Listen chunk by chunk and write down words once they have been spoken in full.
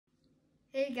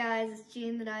Hey guys, it's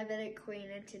Jean, the Diabetic Queen,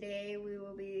 and today we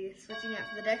will be switching out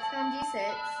for the Dexcom G6,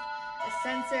 a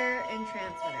sensor and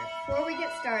transmitter. Before we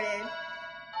get started,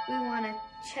 we want to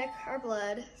check our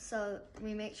blood so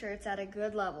we make sure it's at a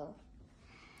good level.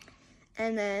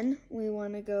 And then we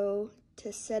want to go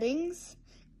to settings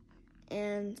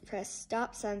and press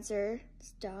stop sensor,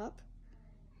 stop.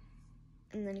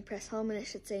 And then you press home and it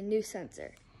should say new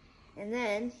sensor. And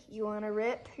then you want to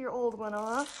rip your old one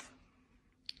off.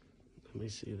 Let me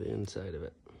see the inside of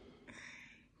it.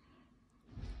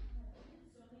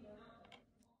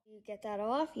 You get that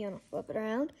off, you want to flip it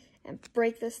around and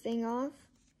break this thing off.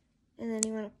 And then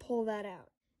you want to pull that out.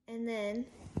 And then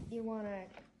you want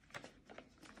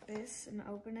to this and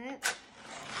open it.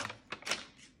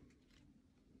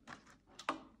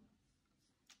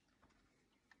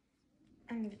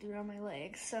 I'm going to do it on my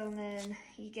legs. So then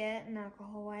you get an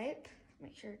alcohol wipe.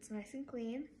 Make sure it's nice and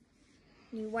clean.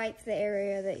 You wipe the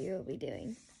area that you will be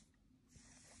doing.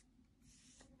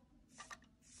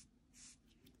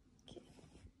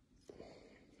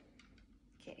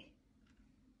 Okay.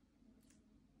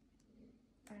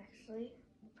 Actually,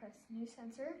 press new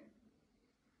sensor.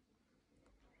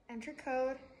 Enter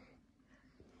code.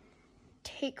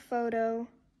 Take photo.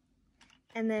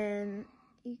 And then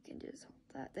you can just hold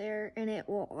that there and it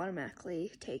will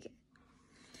automatically take it.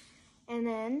 And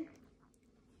then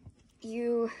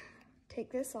you take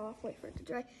this off, wait for it to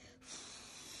dry.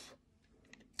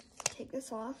 Take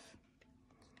this off.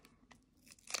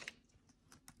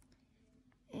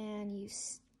 And you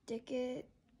stick it,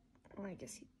 well, I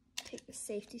guess you take the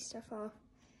safety stuff off.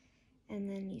 And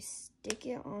then you stick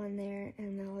it on there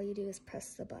and then all you do is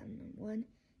press the button. 1,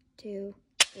 2,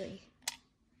 3.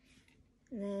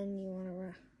 And then you want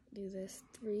to do this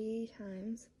 3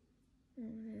 times.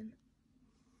 1,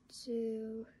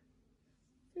 2,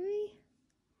 3.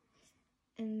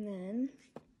 And then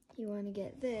you want to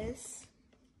get this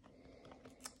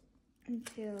and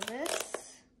feel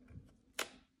this.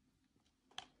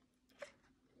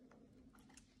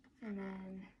 And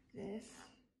then this.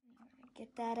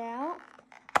 Get that out.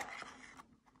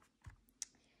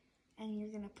 And you're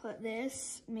going to put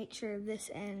this, make sure this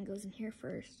end goes in here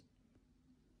first.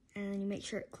 And then you make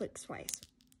sure it clicks twice.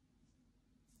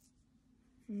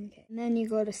 Okay. And then you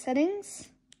go to settings.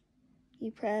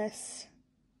 You press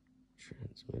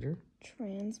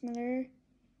transmitter,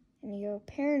 and you go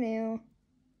pair new,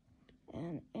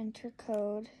 and enter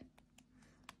code.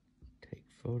 Take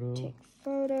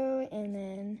photo, and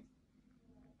then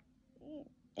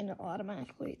it'll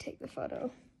automatically take the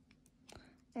photo.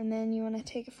 And then you want to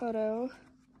take a photo. It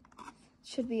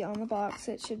should be on the box.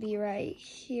 It should be right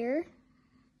here.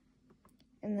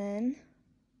 And then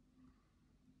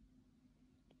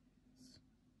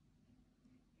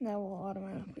that will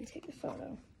automatically take the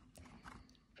photo.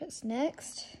 Press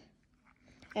next,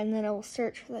 and then it will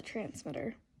search for the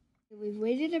transmitter. We've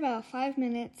waited about 5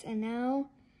 minutes, and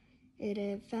now it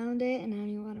had found it, and now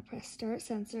you want to press start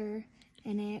sensor,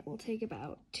 and it will take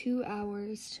about 2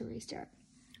 hours to restart.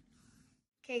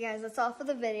 Okay guys, that's all for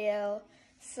the video.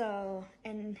 So,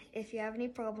 and if you have any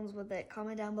problems with it,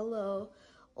 comment down below,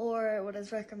 or what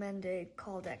is recommended,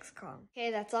 call Dexcom. Okay,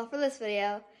 that's all for this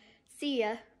video. See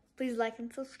ya. Please like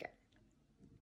and subscribe.